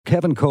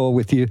Kevin Cole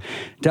with you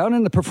down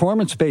in the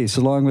performance space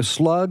along with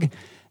Slug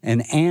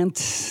and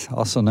Ant,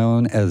 also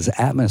known as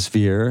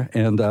Atmosphere.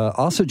 And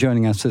also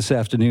joining us this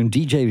afternoon,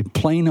 DJ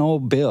Plain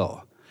Old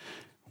Bill.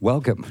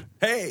 Welcome.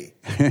 Hey.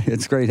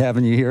 It's great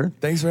having you here.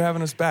 Thanks for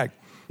having us back.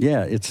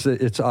 Yeah, it's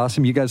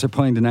awesome. You guys are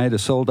playing tonight, a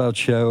sold-out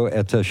show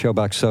at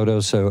Showbox Soto,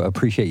 so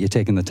appreciate you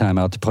taking the time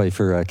out to play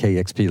for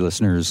KXP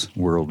listeners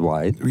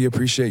worldwide. We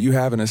appreciate you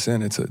having us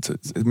in.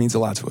 It means a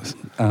lot to us.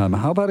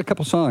 How about a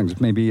couple songs,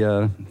 maybe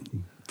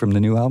from the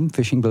new album,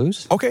 Fishing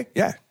Blues? Okay,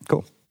 yeah.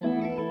 Cool.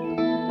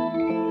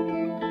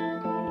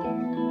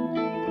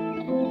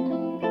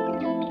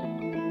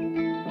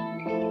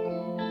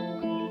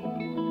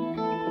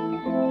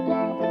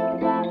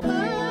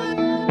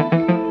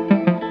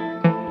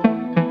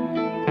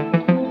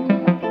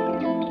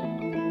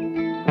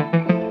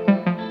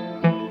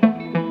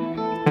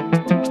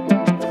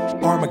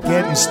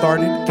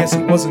 Started, guess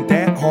it wasn't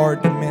that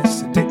hard to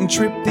miss. Didn't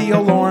trip the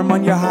alarm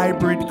on your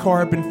hybrid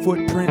carbon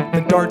footprint.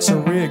 The darts are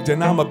rigged,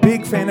 and I'm a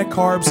big fan of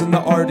carbs and the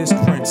artist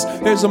prints.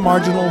 There's a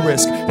marginal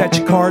risk that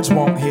your cards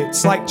won't hit.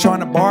 It's like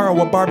trying to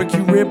borrow a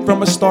barbecue rib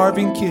from a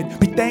starving kid.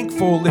 Be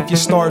thankful if your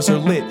stars are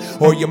lit,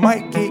 or you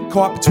might get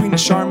caught between the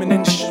Charmin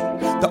and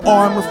the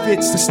armor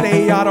fits to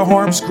stay out of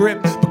harm's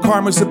grip, but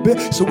karma's a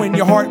bit, so when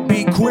your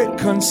heartbeat quit,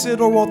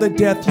 consider all the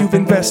death you've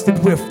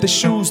invested with. The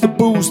shoes, the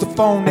booze, the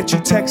phone that you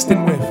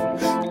texting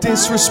with.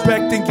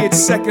 Disrespect and get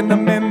Second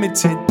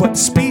Amendmented, but the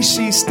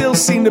species still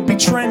seem to be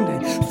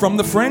trending. From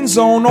the friend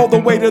zone all the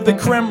way to the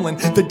Kremlin,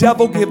 the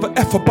devil give a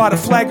F about a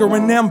flag or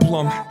an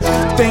emblem.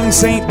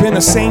 Things ain't been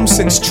the same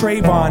since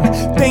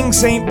Trayvon.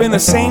 Things ain't been the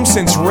same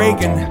since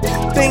Reagan.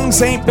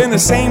 Things ain't been the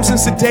same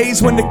since the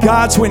days when the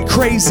gods went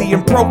crazy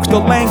and broke the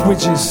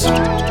languages.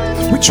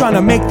 We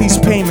tryna make these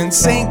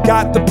payments, ain't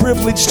got the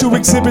privilege to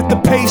exhibit the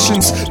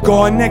patience.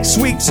 Gone next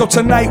week, so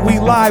tonight we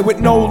lie with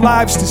no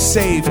lives to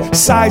save.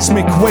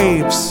 Seismic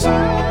waves.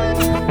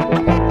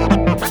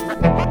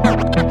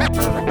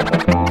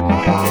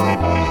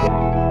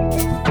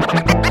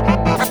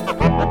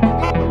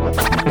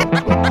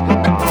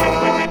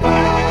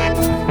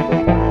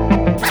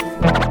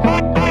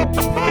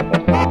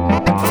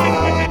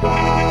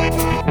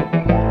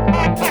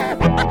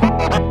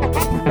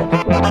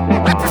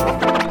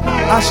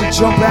 I should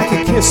jump back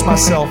and kiss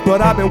myself, but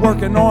I've been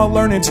working on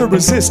learning to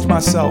resist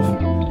myself.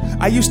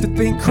 I used to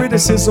think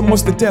criticism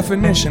was the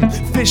definition.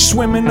 Fish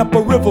swimming up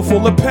a river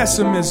full of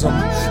pessimism.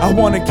 I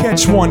want to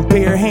catch one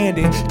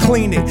barehanded,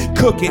 clean it,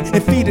 cook it,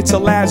 and feed it to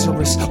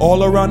Lazarus.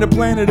 All around the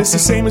planet it's the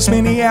same as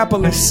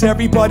Minneapolis.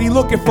 Everybody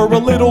looking for a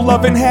little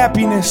love and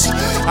happiness.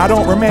 I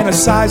don't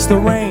romanticize the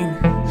rain,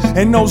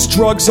 and those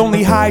drugs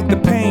only hide the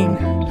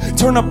pain.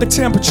 Turn up the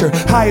temperature,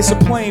 high as a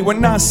plane, with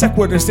non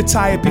sequiturs to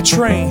tie up your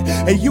train.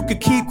 And you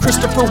could keep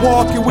Christopher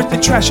Walken with the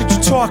trash that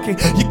you're talking.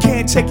 You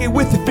can't take it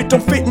with if it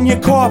don't fit in your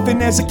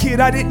coffin. As a kid,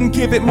 I didn't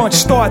give it much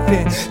thought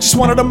then. Just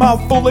wanted a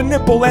mouthful of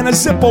nipple and a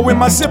Zippo in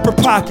my zipper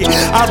pocket.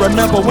 I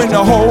remember when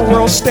the whole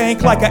world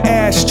stank like an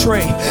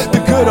ashtray.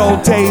 The good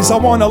old days. I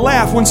wanna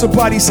laugh when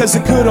somebody says the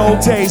good old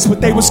days,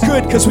 but they was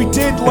good cause we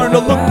did learn to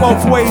look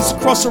both ways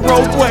across the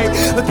roadway.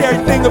 Like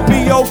everything will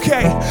be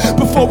okay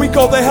before we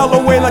go the hell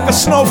away like a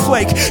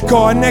snowflake.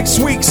 Gone next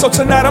week, so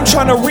tonight I'm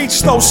trying to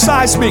reach those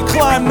seismic,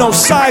 climb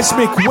those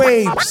seismic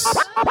waves.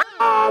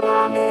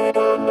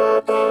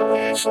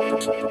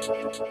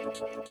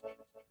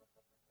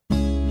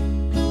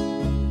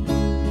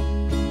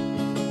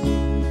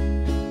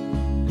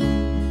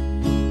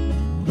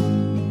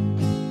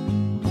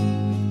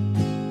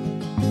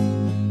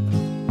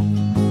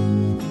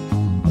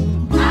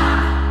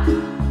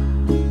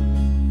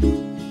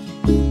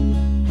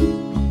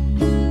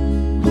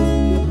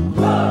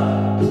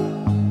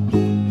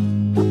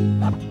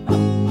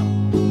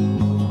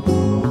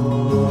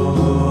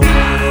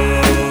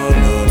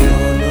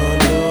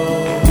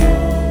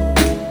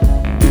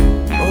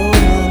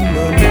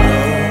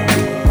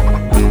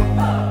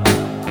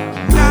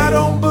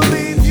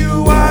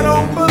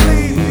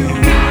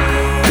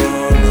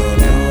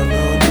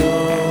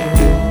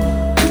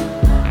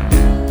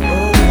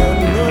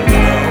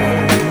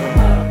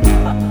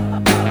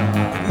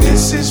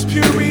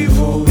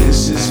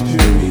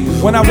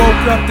 When I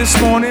woke up this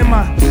morning,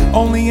 my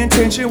only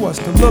intention was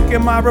to look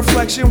at my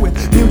reflection with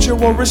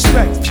mutual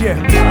respect. Yeah,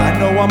 I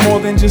know I'm more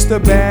than just a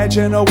badge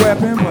and a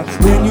weapon, but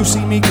when you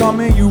see me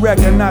coming, you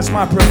recognize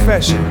my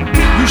profession.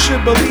 You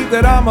should believe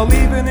that I'ma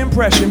leave an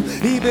impression,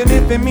 even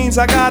if it means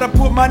I gotta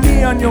put my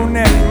knee on your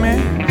neck,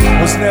 man.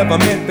 Was never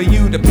meant for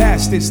you to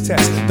pass this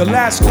test. The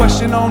last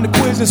question on the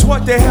quiz is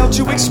what the hell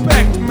you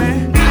expect,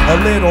 man?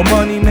 A little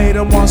money made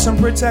them want some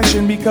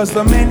protection, because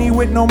the many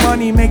with no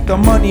money make the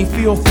money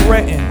feel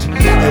threatened.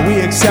 And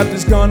we accept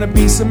there's gonna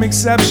be some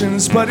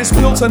exceptions, but it's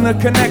built on the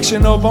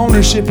connection of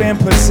ownership and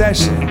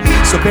possession.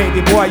 So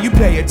baby boy, you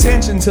pay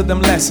attention to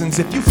them lessons.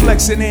 If you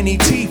flexing any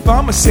teeth,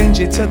 I'ma send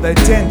you to the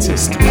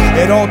dentist.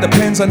 It all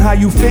depends on how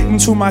you fit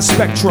into my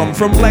spectrum,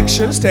 from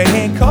lectures to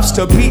handcuffs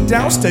to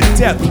beatdowns to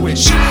death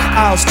wish.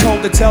 I was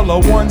told to tell a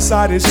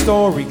one-sided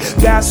story.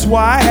 That's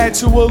why I had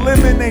to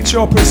eliminate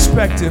your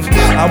perspective.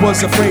 I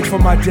was afraid prayed for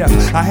my death.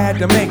 I had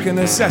to make an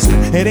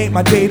assessment. It ain't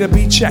my day to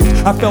be checked.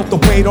 I felt the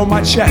weight on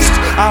my chest.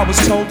 I was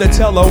told to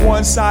tell a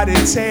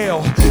one-sided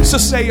tale. So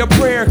say a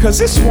prayer, cause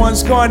this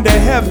one's gone to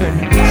heaven.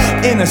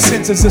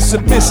 Innocence is a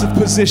submissive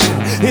position.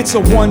 It's a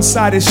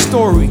one-sided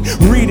story.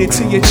 Read it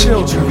to your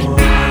children.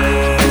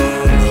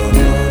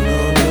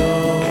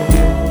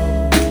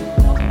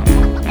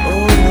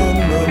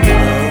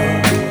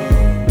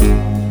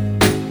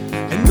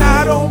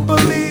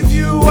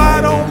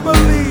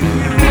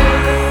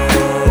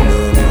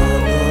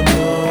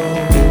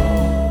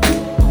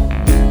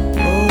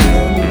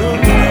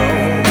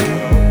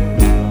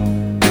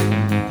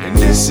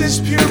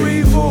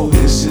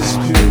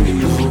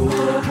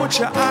 Put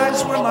your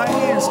eyes where my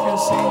hands can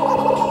see.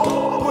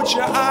 Put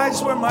your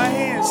eyes where my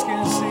hands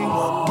can see.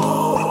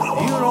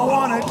 You don't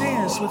want to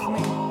dance with me.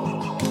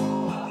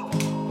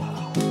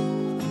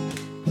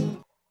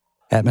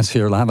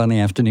 Atmosphere live on the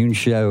afternoon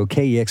show,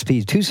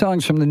 KEXP. 2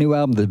 songs from the new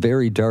album, The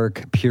Very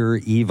Dark,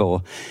 Pure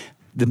Evil.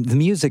 The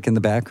music and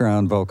the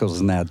background vocals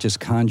and that just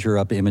conjure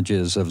up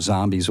images of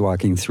zombies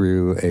walking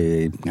through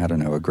a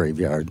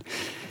graveyard.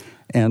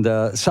 And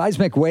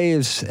Seismic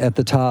Waves at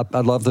the top. I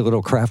love the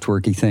little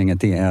Kraftwerky thing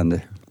at the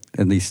end.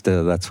 At least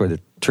that's what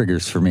it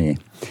triggers for me.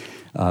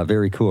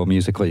 Very cool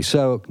musically.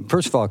 So,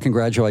 first of all,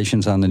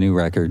 congratulations on the new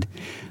record,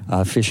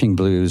 Fishing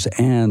Blues,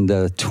 and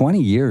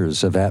 20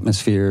 years of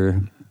Atmosphere,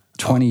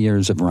 20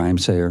 years of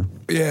Rhymesayers.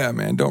 Yeah,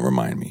 man, don't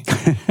remind me.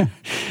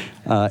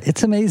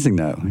 It's amazing,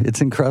 though.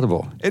 It's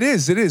incredible. It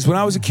is. When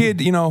I was a kid,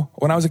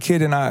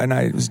 and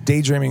I was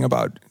daydreaming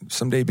about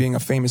someday being a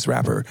famous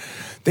rapper,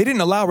 they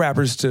didn't allow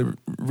rappers to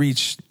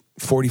reach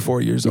 44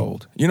 years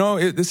old.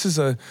 This is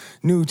a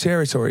new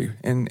territory,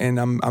 and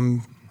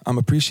I'm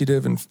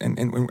appreciative, and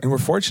we're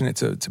fortunate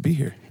to be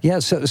here. Yeah.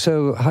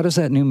 So how does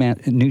that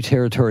new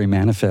territory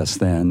manifest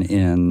then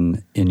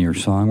in your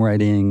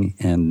songwriting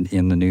and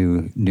in the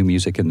new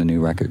music and the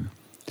new record?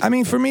 I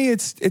mean, for me,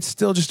 it's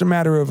still just a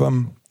matter of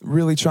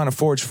really trying to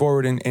forge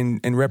forward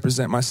and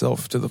represent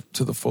myself to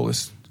the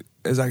fullest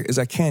as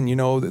I can.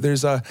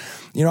 There's I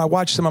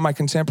watch some of my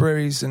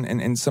contemporaries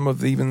and some of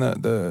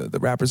the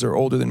rappers that are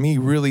older than me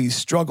really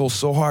struggle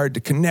so hard to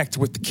connect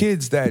with the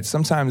kids that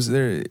sometimes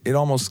it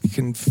almost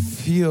can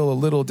feel a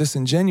little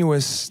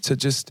disingenuous to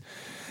just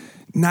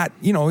not,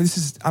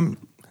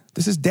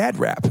 this is dad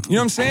rap. You know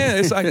what I'm saying?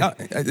 It's like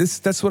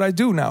that's what I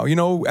do now,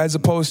 as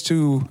opposed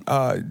to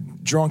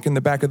drunk in the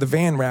back of the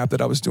van rap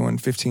that I was doing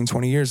 15,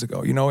 20 years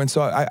ago, And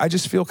so I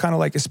just feel kind of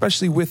like,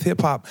 especially with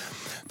hip hop,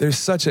 there's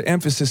such an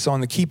emphasis on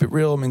the keep it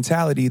real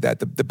mentality that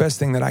the best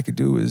thing that I could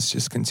do is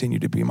just continue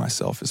to be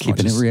myself as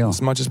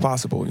much as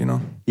possible,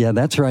 Yeah,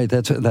 that's right.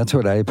 That's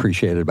what I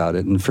appreciated about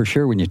it. And for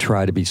sure, when you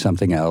try to be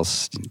something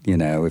else,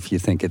 if you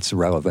think it's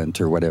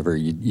relevant or whatever,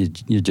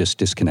 you're just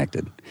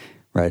disconnected.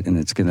 Right, and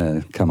it's going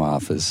to come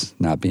off as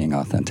not being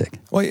authentic.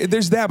 Well,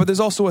 there's that, but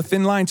there's also a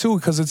thin line too,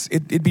 because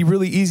it'd be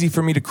really easy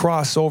for me to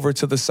cross over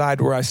to the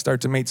side where I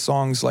start to make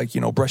songs like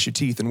brush your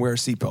teeth and wear a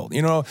seatbelt,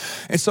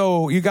 And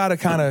so you got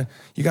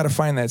to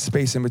find that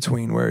space in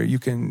between where you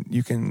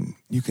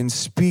can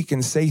speak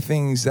and say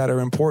things that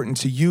are important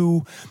to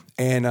you,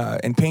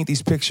 and paint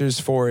these pictures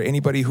for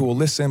anybody who will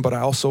listen. But I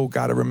also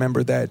got to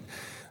remember that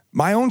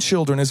my own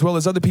children, as well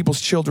as other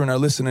people's children, are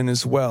listening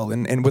as well.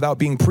 And without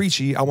being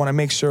preachy, I want to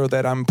make sure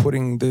that I'm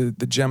putting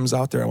the gems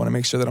out there. I want to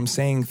make sure that I'm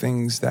saying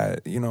things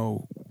that,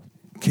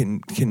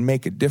 can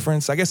make a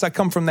difference. I guess I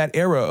come from that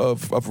era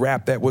of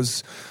rap that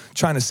was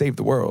trying to save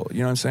the world. You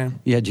know what I'm saying?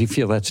 Yeah, do you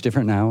feel that's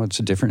different now? It's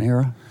a different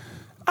era?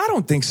 I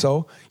don't think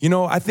so.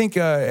 I think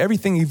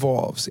everything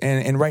evolves.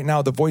 And right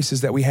now, the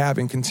voices that we have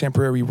in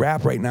contemporary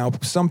rap right now,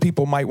 some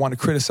people might want to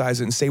criticize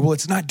it and say, well,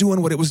 it's not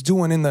doing what it was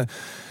doing in the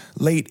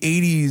late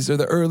 80s or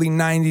the early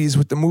 90s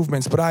with the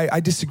movements. But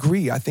I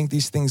disagree. I think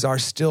these things are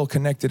still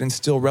connected and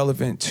still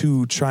relevant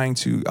to trying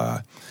to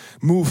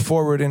move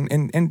forward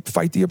and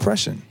fight the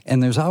oppression.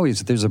 And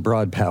there's a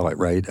broad palette,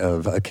 right,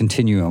 of a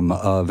continuum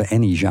of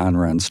any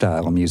genre and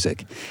style of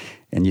music.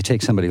 And you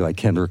take somebody like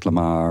Kendrick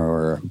Lamar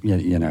or,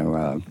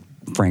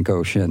 Frank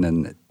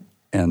Ocean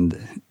and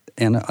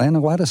a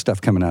lot of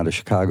stuff coming out of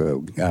Chicago,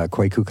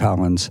 Kwaku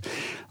Collins,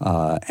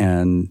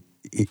 and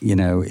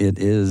it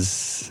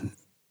is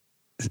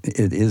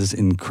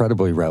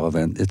incredibly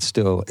relevant.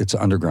 It's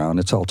underground.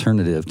 It's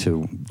alternative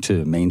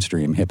to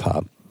mainstream hip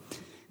hop,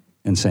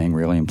 and saying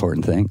really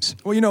important things.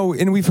 Well,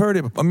 and we've heard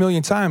it a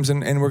million times,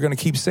 and we're going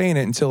to keep saying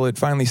it until it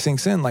finally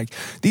sinks in. Like,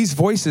 these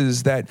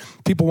voices that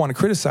people want to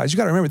criticize, you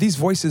got to remember, these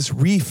voices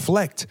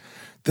reflect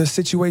the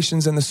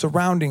situations and the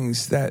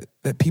surroundings that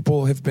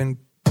people have been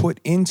put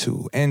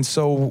into. And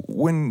so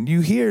when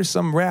you hear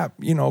some rap,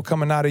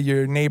 coming out of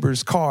your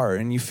neighbor's car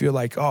and you feel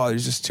like, oh,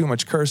 there's just too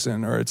much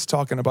cursing, or it's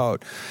talking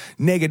about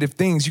negative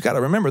things, you got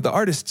to remember the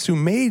artists who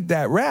made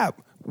that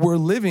rap were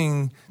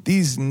living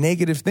these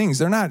negative things.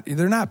 They're not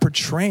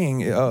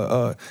portraying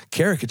a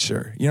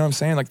caricature. You know what I'm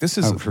saying? Like, this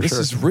is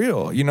is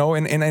real,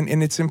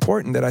 and it's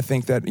important that I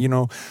think that,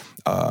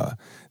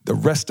 the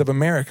rest of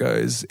America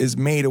is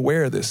made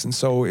aware of this. And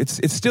so it's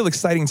still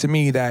exciting to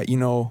me that,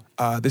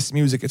 this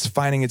music, it's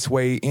finding its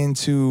way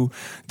into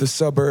the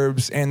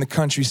suburbs and the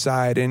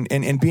countryside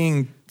and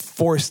being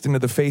forced into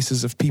the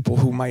faces of people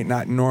who might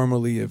not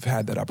normally have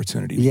had that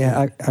opportunity.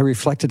 Yeah, I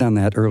reflected on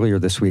that earlier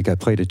this week. I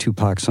played a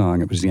Tupac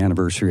song. It was the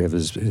anniversary of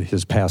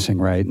his passing,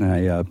 right? And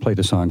I played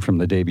a song from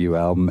the debut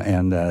album.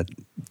 And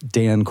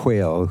Dan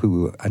Quayle,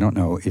 who I don't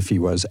know if he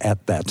was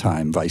at that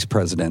time vice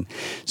president,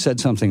 said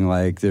something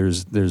like,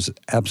 there's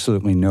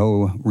absolutely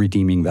no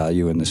redeeming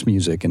value in this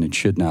music, and it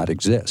should not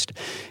exist.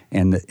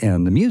 And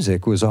the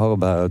music was all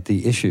about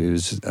the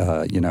issues,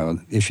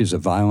 issues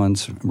of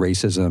violence,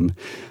 racism,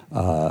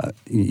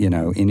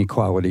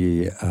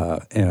 inequality,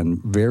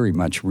 and very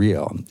much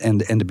real.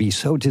 And to be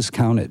so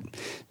discounted.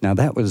 Now,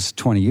 that was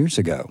 20 years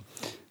ago.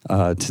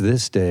 To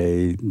this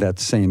day, that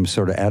same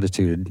sort of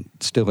attitude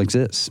still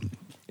exists.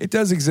 It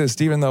does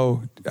exist, even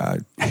though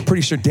I'm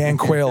pretty sure Dan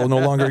Quayle no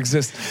longer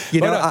exists.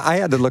 I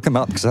had to look him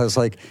up because I was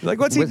like,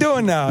 what's he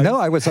doing now? No,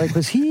 I was like,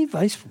 was he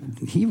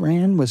he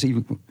ran? Was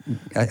he?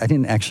 I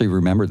didn't actually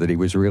remember that he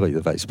was really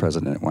the vice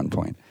president at one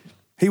point.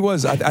 He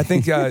was. I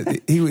think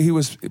he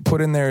was put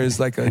in there as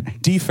like a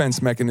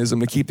defense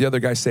mechanism to keep the other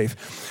guy safe.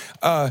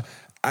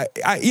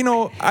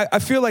 I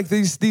feel like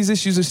these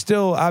issues are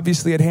still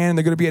obviously at hand.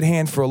 They're going to be at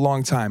hand for a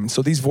long time. And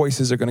so these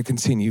voices are going to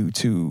continue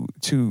to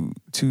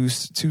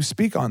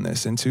speak on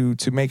this and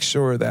to make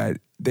sure that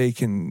they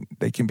can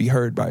be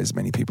heard by as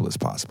many people as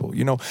possible.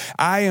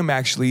 I am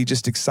actually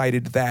just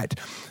excited that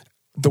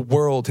the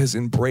world has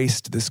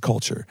embraced this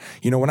culture.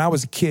 When I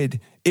was a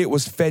kid, it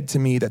was fed to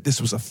me that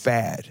this was a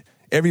fad.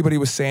 Everybody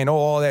was saying,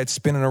 all that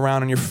spinning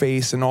around on your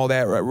face and all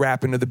that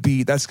rapping to the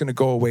beat, that's going to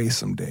go away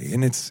someday.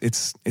 And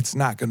it's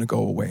not going to go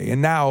away.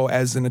 And now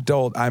as an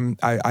adult, I'm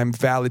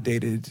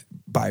validated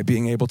by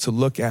being able to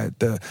look at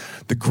the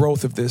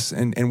growth of this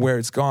and where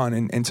it's gone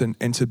and to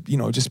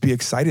just be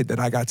excited that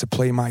I got to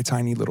play my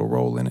tiny little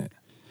role in it.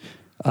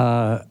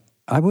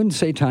 I wouldn't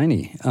say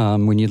tiny.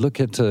 When you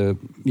look at the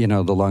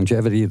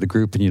longevity of the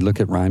group and you look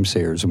at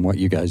Rhymesayers and what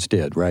you guys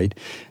did, right?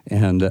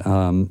 And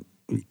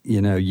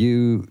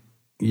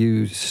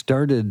you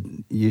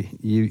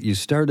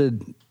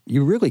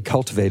really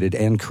cultivated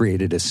and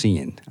created a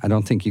scene. I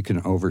don't think you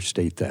can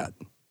overstate that.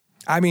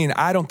 I mean,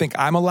 I don't think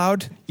I'm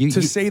allowed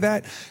to say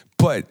that,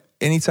 but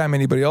anytime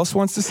anybody else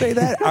wants to say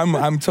that,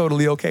 I'm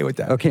totally okay with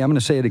that. Okay, I'm going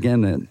to say it again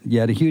then.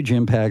 You had a huge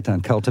impact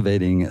on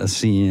cultivating a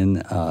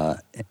scene,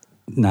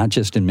 not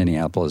just in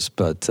Minneapolis,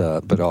 but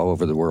all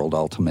over the world.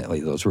 Ultimately,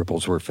 those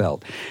ripples were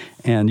felt.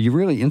 And you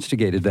really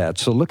instigated that.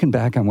 So looking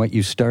back on what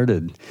you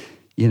started,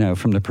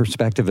 from the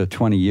perspective of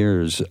 20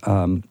 years,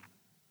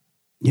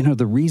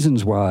 the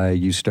reasons why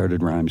you started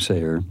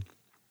Rhymsayer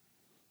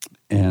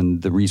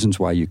and the reasons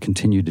why you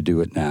continue to do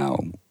it now,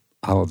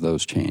 how have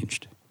those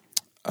changed?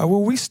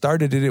 When we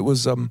started it, it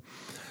was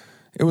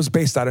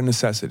based out of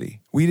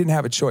necessity. We didn't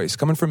have a choice.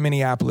 Coming from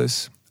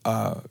Minneapolis,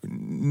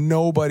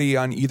 nobody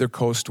on either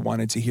coast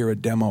wanted to hear a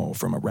demo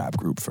from a rap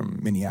group from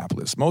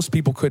Minneapolis. Most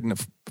people couldn't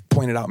have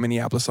pointed out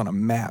Minneapolis on a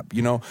map,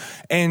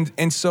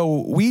 and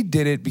so we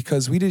did it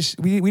because we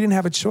didn't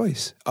have a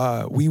choice.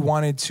 We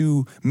wanted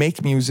to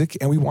make music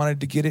and we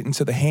wanted to get it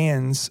into the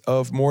hands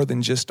of more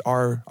than just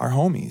our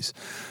homies.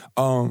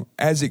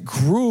 As it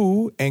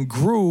grew and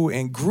grew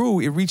and grew,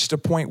 it reached a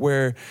point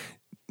where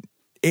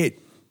it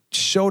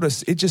showed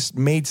us, it just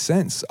made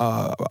sense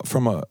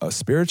from a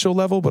spiritual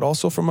level, but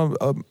also from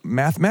a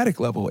mathematic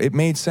level. It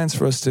made sense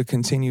for us to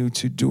continue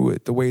to do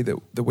it the way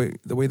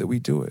that we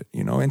do it,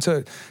 and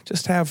to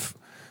just have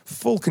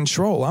full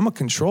control. I'm a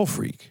control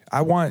freak.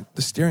 I want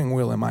the steering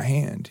wheel in my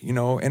hand,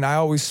 and I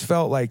always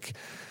felt like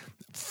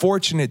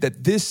fortunate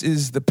that this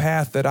is the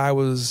path that I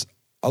was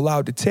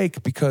allowed to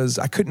take, because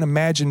I couldn't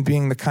imagine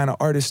being the kind of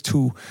artist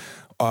who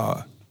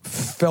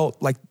felt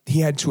like he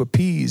had to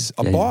appease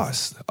a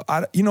boss.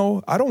 I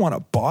don't want a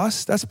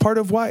boss. That's part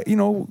of why,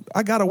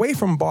 I got away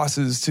from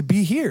bosses to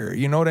be here.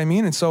 You know what I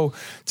mean? And so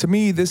to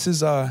me, this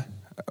is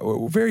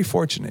very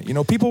fortunate.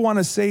 People want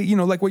to say,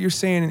 like what you're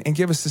saying and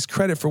give us this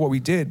credit for what we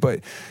did. But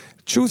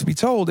truth be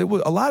told, a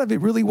lot of it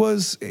really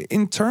was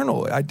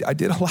internal. I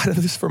did a lot of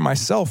this for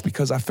myself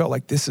because I felt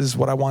like this is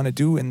what I want to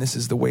do and this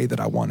is the way that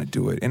I want to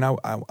do it. And I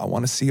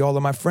want to see all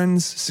of my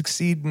friends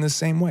succeed in the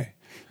same way.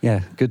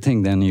 Yeah, good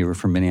thing then you were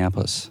from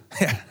Minneapolis.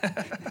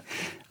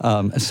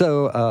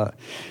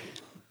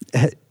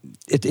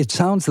 It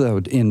sounds, though,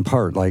 in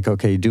part like,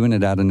 okay, doing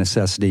it out of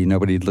necessity,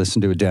 nobody'd listen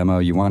to a demo,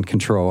 you want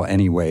control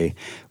anyway,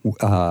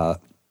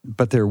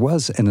 but there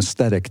was an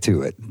aesthetic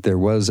to it. There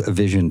was a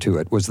vision to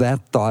it. Was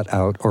that thought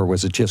out, or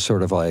was it just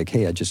sort of like,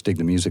 hey, I just dig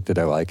the music that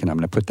I like, and I'm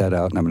going to put that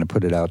out, and I'm going to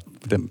put it out,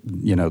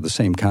 the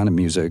same kind of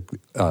music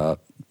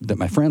that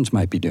my friends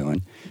might be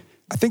doing?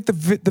 I think the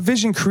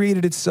vision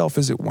created itself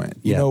as it went.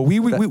 Yeah.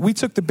 We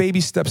took the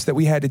baby steps that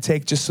we had to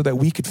take just so that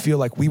we could feel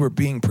like we were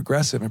being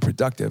progressive and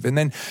productive. And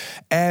then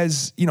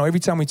as, every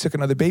time we took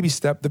another baby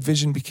step, the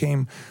vision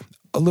became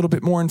a little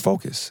bit more in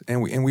focus.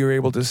 And we were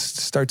able to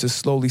start to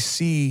slowly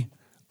see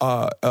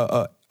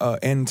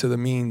end to the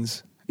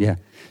means Yeah.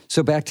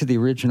 So back to the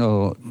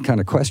original kind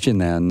of question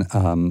then.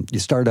 You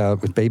start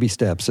out with baby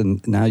steps,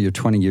 and now you're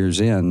 20 years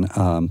in.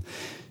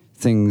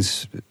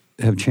 Things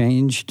have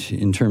changed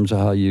in terms of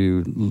how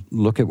you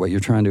look at what you're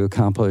trying to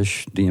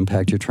accomplish, the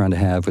impact you're trying to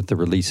have with the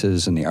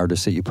releases and the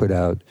artists that you put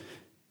out.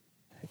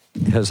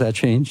 Has that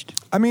changed?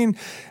 I mean,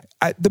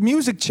 the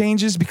music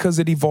changes because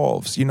it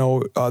evolves. You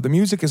know, the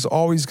music is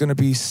always going to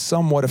be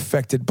somewhat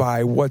affected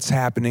by what's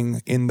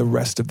happening in the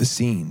rest of the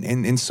scene.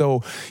 And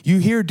so you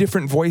hear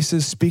different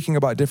voices speaking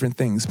about different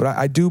things. But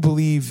I do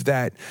believe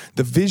that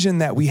the vision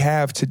that we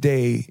have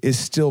today is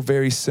still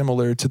very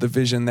similar to the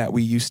vision that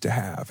we used to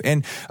have.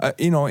 And,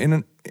 you know,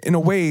 in a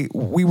way,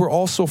 we were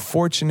also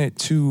fortunate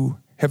to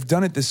have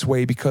done it this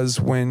way because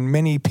when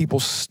many people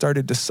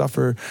started to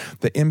suffer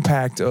the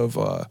impact of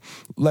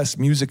less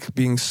music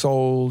being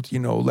sold, you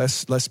know,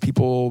 less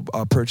people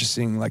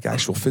purchasing like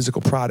actual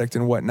physical product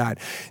and whatnot,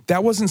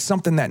 that wasn't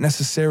something that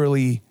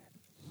necessarily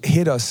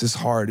hit us as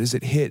hard as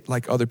it hit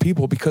like other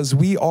people because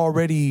we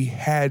already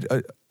had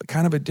a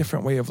kind of a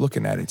different way of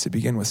looking at it to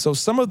begin with. So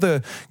some of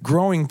the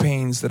growing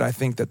pains that I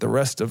think that the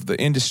rest of the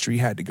industry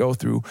had to go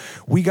through,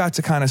 we got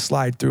to kind of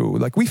slide through.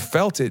 Like we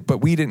felt it, but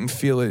we didn't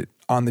feel it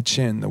on the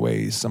chin the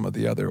way some of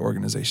the other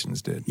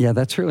organizations did. Yeah,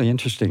 that's really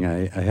interesting.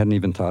 I hadn't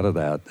even thought of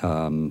that.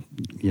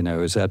 You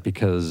know, is that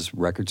because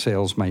record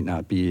sales might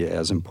not be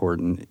as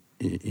important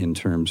in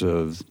terms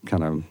of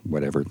kind of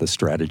whatever the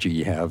strategy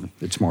you have?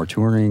 It's more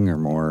touring or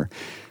more...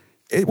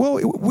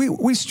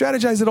 we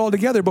strategize it all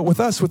together, but with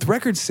us, with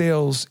record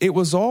sales, it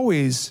was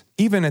always,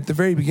 even at the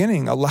very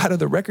beginning, a lot of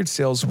the record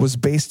sales was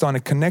based on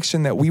a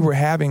connection that we were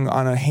having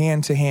on a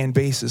hand-to-hand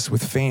basis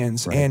with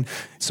fans. Right. And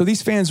so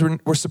these fans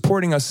were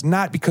supporting us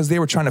not because they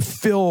were trying to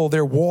fill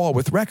their wall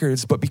with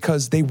records, but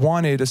because they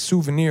wanted a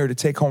souvenir to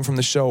take home from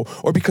the show,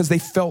 or because they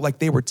felt like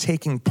they were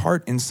taking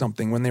part in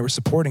something when they were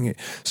supporting it.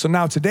 So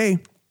now today,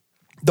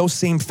 those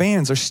same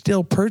fans are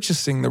still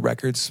purchasing the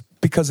records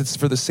because it's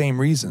for the same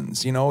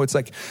reasons. You know, it's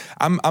like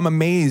I'm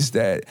amazed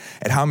at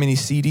how many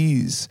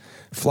CDs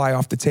fly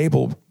off the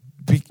table.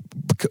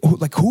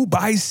 Like who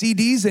buys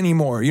CDs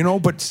anymore, you know?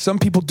 But some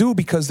people do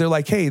because they're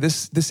like, hey,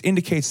 this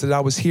indicates that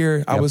I was here,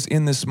 yep. I was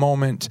in this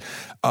moment.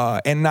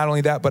 And not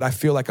only that, but I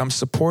feel like I'm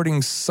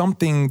supporting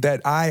something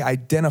that I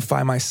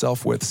identify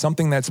myself with,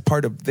 something that's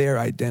part of their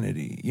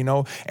identity, you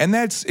know? And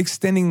that's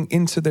extending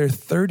into their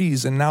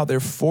 30s and now their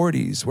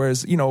 40s.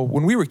 Whereas, you know,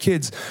 when we were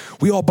kids,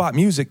 we all bought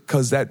music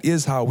because that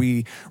is how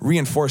we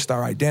reinforced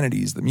our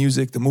identities, the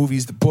music, the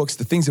movies, the books,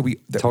 the things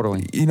that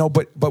totally, you know,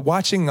 but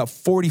watching a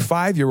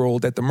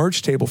 45-year-old at the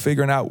merch table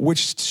figuring out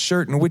which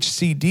shirt and which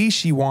CD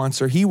she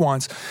wants or he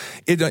wants,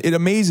 it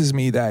amazes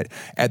me that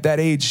at that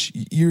age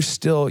you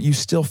still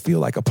feel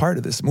like a part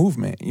of this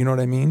movement. You know what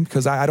I mean?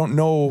 Because I don't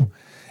know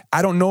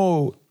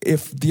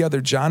if the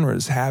other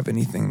genres have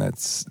anything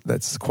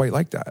that's quite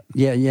like that.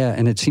 Yeah,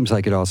 and it seems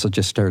like it also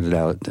just started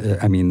out.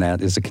 I mean,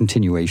 that is a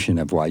continuation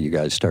of why you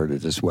guys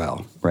started as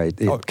well, right?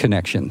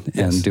 Connection,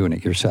 yes. And doing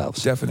it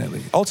yourselves.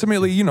 Definitely.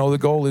 Ultimately, you know, the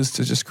goal is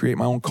to just create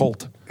my own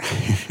cult.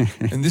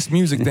 And this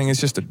music thing is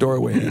just a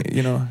doorway,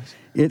 you know.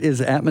 It is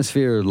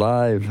Atmosphere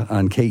live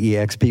on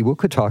KEXP. We'll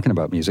quit talking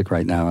about music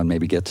right now and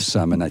maybe get to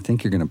some, and I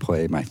think you're going to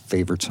play my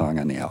favorite song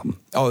on the album.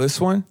 Oh,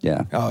 this one?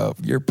 Yeah. Oh,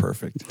 you're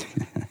perfect.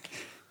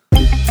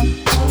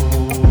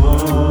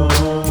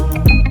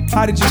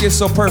 How did you get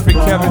so perfect,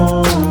 Kevin?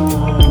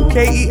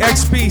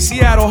 KEXP,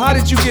 Seattle, how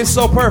did you get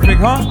so perfect,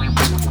 huh?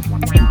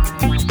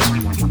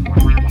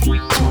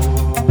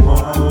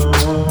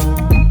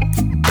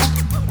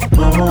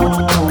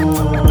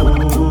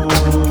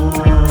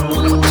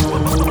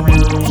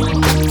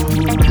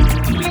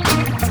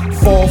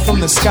 Fall from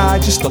the sky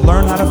just to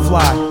learn how to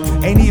fly.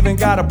 Ain't even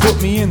gotta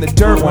put me in the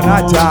dirt when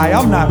I die.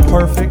 I'm not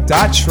perfect,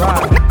 I try.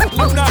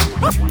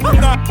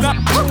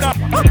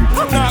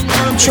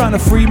 I'm trying to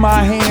free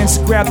my hands,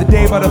 grab the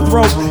day by the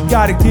throat.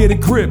 Gotta get a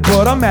grip,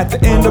 but I'm at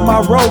the end of my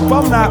rope.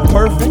 I'm not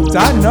perfect,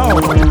 I know.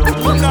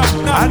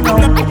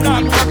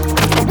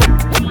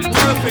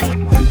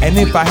 And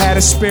if I had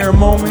a spare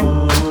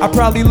moment, I'd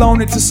probably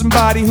loan it to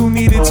somebody who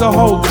needed to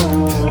hold it.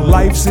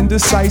 Life's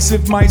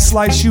indecisive, might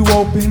slice you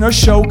open, or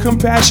show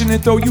compassion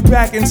and throw you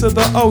back into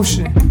the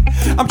ocean.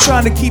 I'm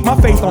trying to keep my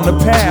faith on the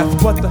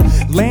path, but the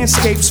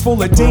landscape's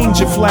full of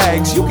danger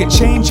flags. You can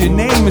change your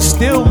name and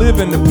still live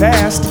in the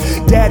past.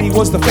 Daddy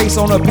was the face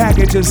on a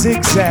package of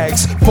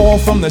zigzags. Fall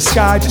from the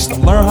sky just to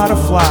learn how to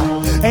fly.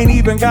 Ain't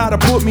even gotta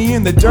put me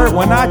in the dirt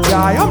when I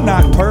die. I'm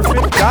not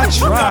perfect, I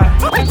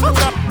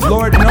try.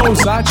 Lord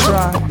knows I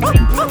try.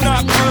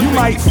 You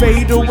might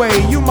fade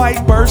away, you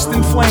might burst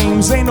in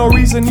flames. Ain't no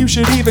reason you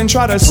should even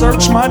try to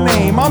search my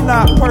name. I'm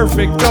not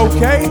perfect,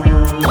 okay?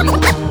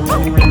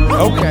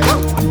 Okay.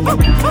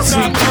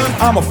 See,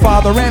 I'm a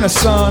father and a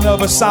son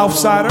of a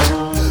Southsider.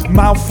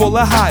 Mouthful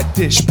of hot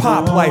dish,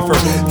 pop lifer.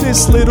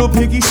 This little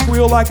piggy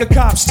squeal like a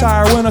cop's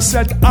tire when I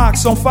set the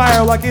ox on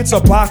fire like it's a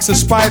box of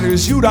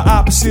spiders. You the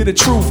opposite of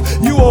truth.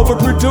 You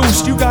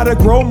overproduced. You gotta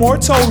grow more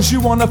toes. You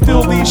wanna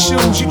fill these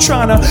shoes. You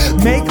tryna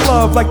make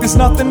love like there's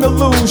nothing to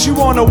lose. You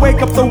wanna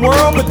wake up the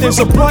world, but there's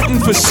a button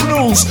for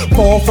snooze.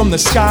 Fall from the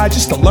sky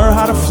just to learn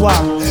how to fly.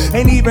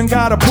 Ain't even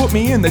gotta put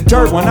me in the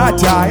dirt when I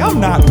die. I'm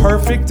not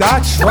perfect. I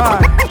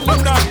tried.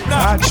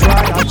 I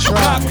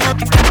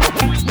tried.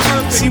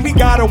 See, we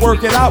gotta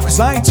work it out, cause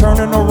I ain't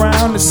turning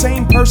around the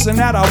same person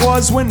that I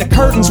was when the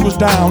curtains was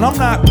down. I'm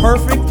not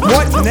perfect.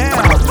 What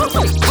now?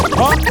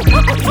 Huh?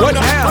 What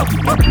now?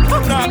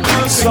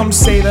 Some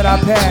say that I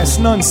pass,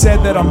 none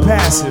said that I'm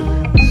passive.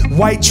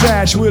 White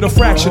trash with a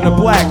fraction of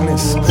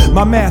blackness.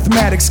 My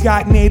mathematics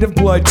got native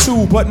blood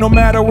too, but no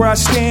matter where I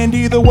stand,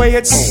 either way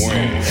it's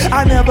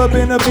I never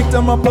been a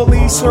victim of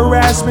police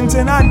harassment,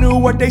 and I knew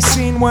what they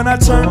seen when I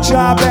turned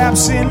job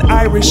absent.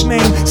 Irish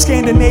name,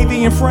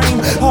 Scandinavian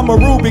frame, I'm a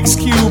Rubik's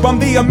Cube, I'm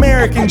the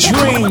American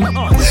dream.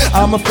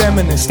 I'm a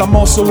feminist, I'm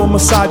also a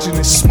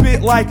misogynist.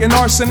 Spit like an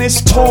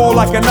arsonist, tall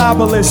like an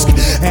obelisk.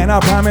 And I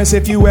promise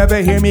if you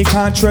ever hear me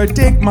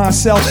contradict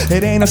myself,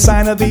 it ain't a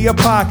sign of the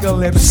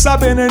apocalypse.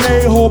 I've been an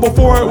a-hole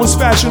before it was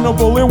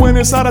fashionable, and when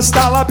it's out of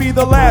style, I'll be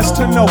the last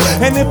to know.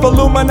 And if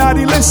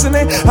Illuminati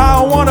listening, I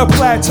don't want a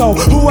plateau.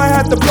 Who I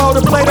had to blow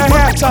to play the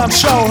halftime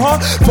show, huh?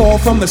 Fall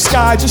from the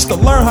sky just to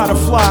learn how to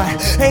fly.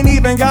 Ain't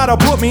even gotta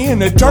put me in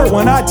the dirt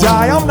when I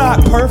die. I'm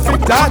not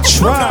perfect, I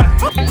try.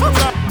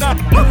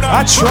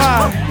 I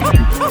try.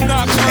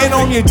 And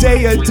on your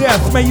day of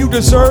death, may you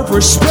deserve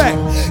respect.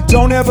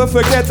 Don't ever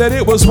forget that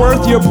it was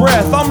worth your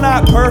breath. I'm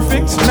not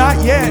perfect, not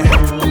yet.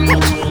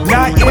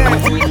 Not yet.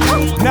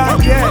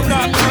 Not yet.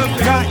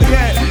 Not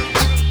yet.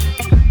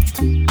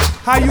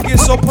 How you get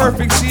so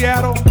perfect,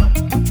 Seattle?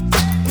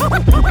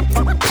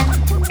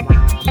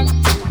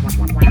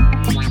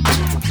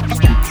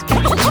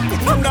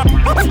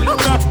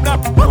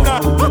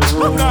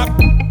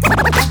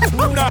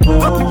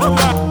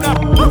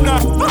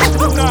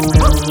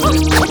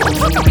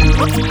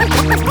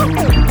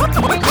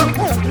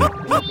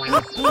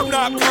 I'm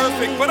not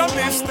perfect, but I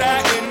miss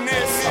that in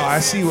this. Oh, I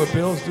see what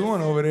Bill's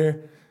doing over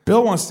there.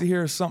 Bill wants to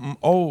hear something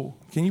old.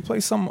 Can you play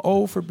something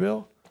old for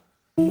Bill?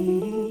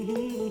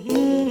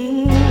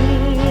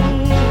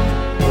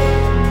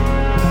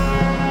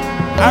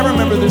 I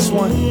remember this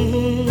one.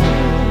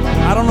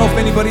 I don't know if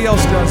anybody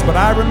else does, but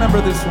I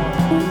remember this one.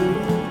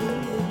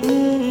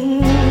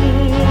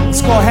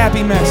 It's called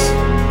Happy Mess.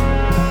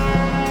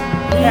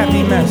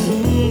 Happy Mess.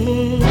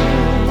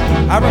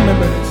 I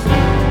remember this.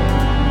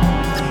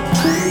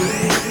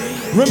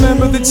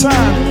 Remember the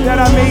time that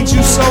I made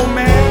you so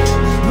mad?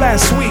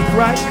 Last week,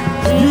 right?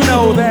 You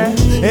know that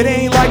it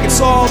ain't like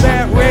it's all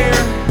that rare.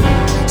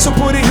 So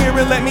put it here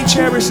and let me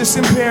cherish this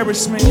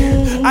embarrassment.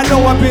 I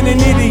know I've been an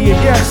idiot,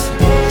 yes,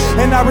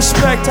 and I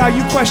respect how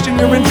you question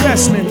your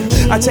investment.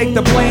 I take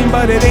the blame,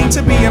 but it ain't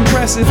to be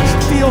impressive.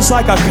 Feels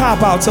like a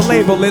cop-out to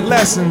label it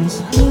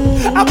lessons.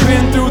 I've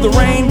been through the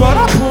rain, but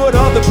I put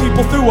other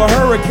people through a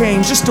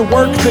hurricane just to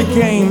work the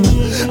game.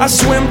 I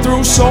swim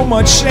through so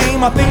much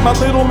shame. I think my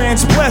little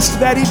man's blessed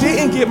that he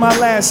didn't get my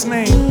last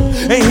name.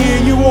 And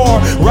here you are,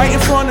 right in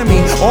front of me,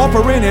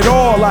 offering it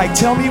all. Like,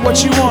 tell me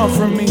what you want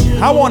from me.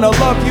 I wanna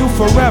love you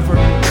forever.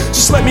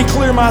 Just let me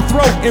clear my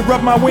throat and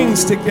rub my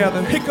wings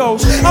together. It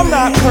goes, I'm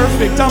not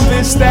perfect, I'm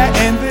this, that,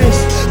 and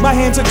this. My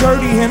hands are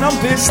dirty and I'm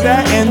this,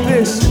 that, and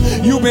this.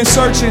 You've been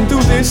searching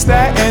through this,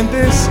 that, and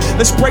this.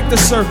 Let's break the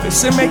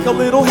surface and make a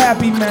little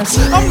happy mess.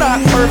 I'm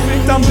not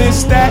perfect, I'm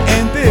this, that,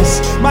 and this.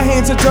 My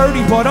hands are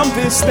dirty, but I'm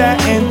this,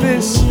 that, and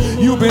this.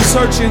 You've been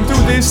searching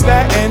through this,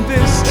 that, and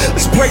this.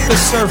 Let's break the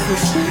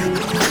surface.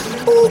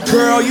 Ooh,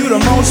 girl, you the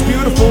most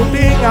beautiful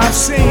thing I've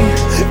seen.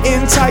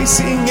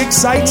 Enticing,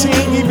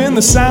 exciting, even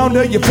the sound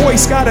of your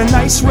voice got a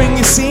nice ring.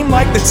 You seem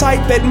like the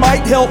type that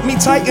might help me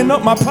tighten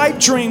up my pipe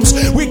dreams.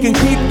 We can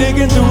keep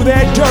digging through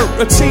that dirt,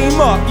 a team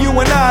up, you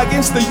and I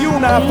against the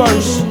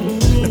universe.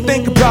 Now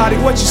think about it,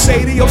 what you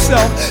say to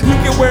yourself. You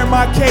can wear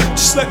my cape,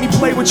 just let me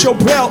play with your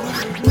belt.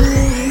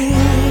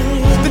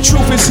 The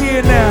truth is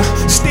here now.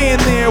 Stand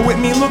there with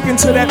me, look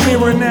into that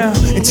mirror now,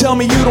 and tell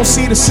me you don't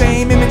see the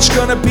same image.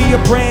 Gonna be a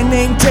brand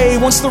name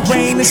day once the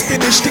rain is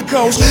finished. It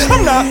goes,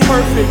 I'm not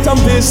perfect, I'm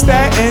this,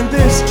 that, and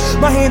this.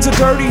 My hands are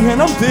dirty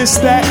and I'm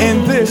this, that,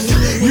 and this.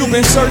 You've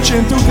been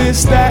searching through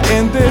this, that,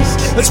 and this.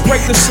 Let's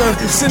break the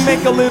surface and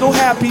make a little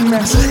happy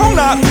mess. I'm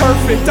not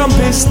perfect, I'm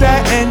this,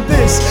 that, and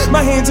this.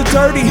 My hands are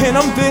dirty and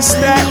I'm this,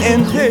 that,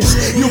 and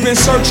this. You've been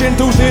searching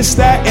through this,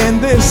 that,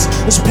 and this.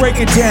 Let's break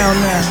it down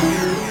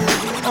now.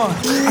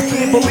 I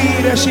can't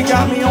believe that she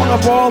got me on a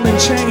ball and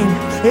chain.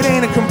 It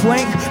ain't a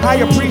complaint,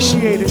 I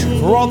appreciate it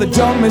for all the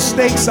dumb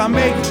mistakes I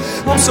make.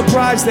 I'm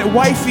surprised that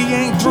wifey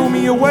ain't threw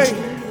me away.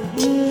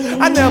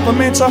 I never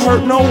meant to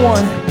hurt no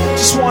one,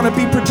 just wanna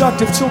be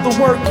productive till the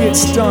work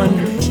gets done.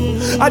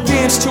 I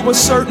danced to a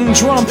certain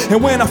drum,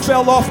 and when I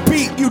fell off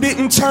beat, you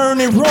didn't turn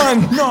and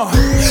run. No,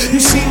 you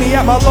see me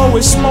at my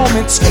lowest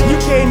moments. You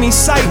gave me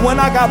sight when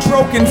I got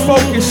broken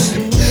focus.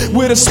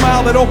 with a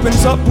smile that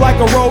opens up like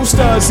a rose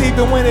does,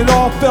 even when it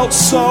all felt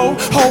so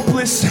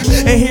hopeless.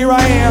 And here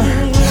I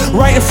am,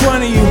 right in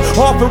front of you,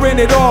 offering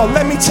it all.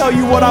 Let me tell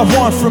you what I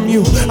want from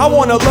you. I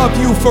want to love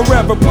you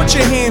forever. Put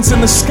your hands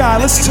in the sky,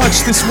 let's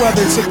touch this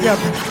weather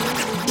together.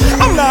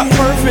 I'm not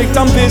perfect,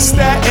 I'm this,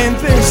 that, and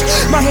this.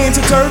 My hands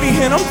are dirty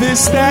and I'm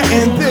this, that,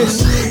 and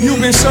this. You've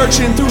been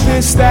searching through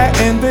this, that,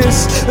 and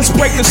this. Let's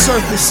break the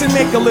surface and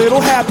make a little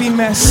happy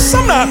mess.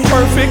 I'm not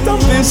perfect, I'm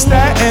this,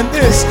 that, and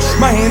this.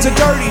 My hands are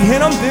dirty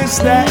and I'm this,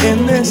 that,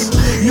 and this.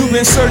 You've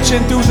been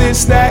searching through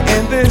this, that,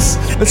 and this.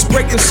 Let's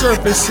break the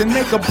surface and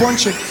make a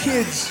bunch of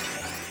kids.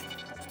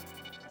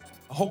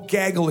 A whole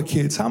gaggle of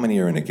kids. How many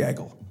are in a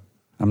gaggle?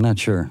 I'm not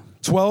sure.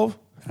 12?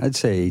 I'd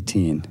say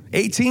 18.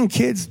 18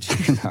 kids?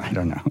 No, I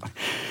don't know.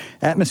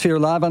 Atmosphere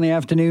live on the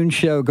afternoon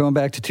show, going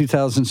back to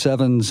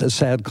 2007's A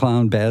Sad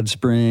Clown, Bad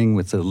Spring,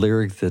 with the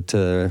lyric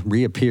that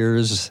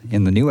reappears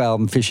in the new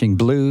album, Fishing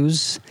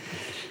Blues.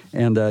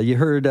 And you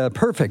heard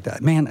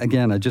Perfect. Man,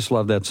 again, I just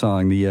love that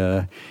song.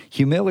 The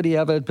humility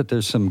of it, but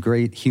there's some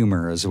great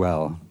humor as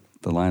well.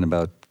 The line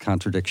about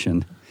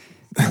contradiction.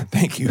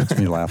 Thank you. Makes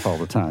me laugh all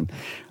the time.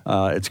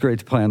 It's great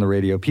to play on the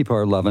radio. People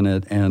are loving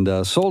it.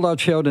 And sold out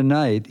show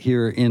tonight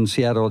here in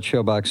Seattle at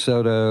Showbox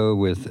Soto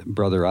with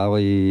Brother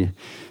Ali.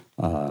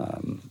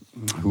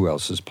 Who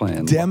else is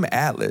playing? Dem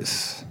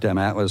Atlas. Dem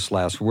Atlas,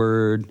 Last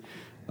Word.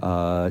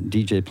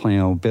 DJ Plain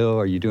Old Bill.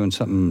 Are you doing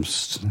something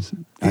He's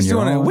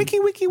doing a wiki.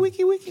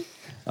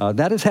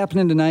 That is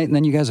happening tonight. And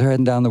then you guys are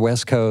heading down the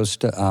West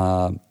Coast.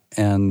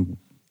 And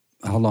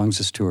how long is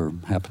this tour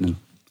happening?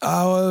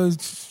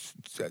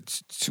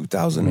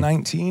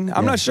 2019.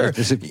 I'm not sure.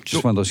 Is it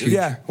just one of those huge?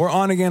 Yeah, we're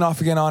on again,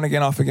 off again, on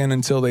again, off again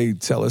until they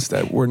tell us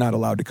that we're not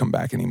allowed to come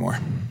back anymore.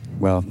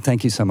 Well,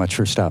 thank you so much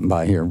for stopping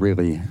by here.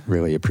 Really,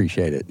 really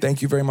appreciate it.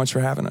 Thank you very much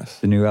for having us.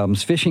 The new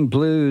album's Fishing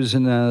Blues,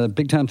 and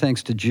big time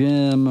thanks to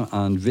Jim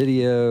on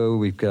video.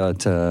 We've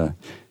got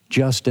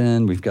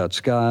Justin, we've got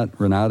Scott,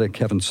 Renata,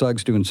 Kevin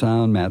Suggs doing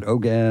sound, Matt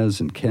Ogaz,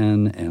 and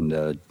Ken,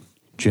 and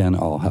Jen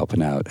all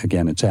helping out.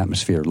 Again, it's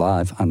Atmosphere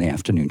live on the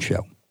afternoon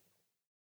show.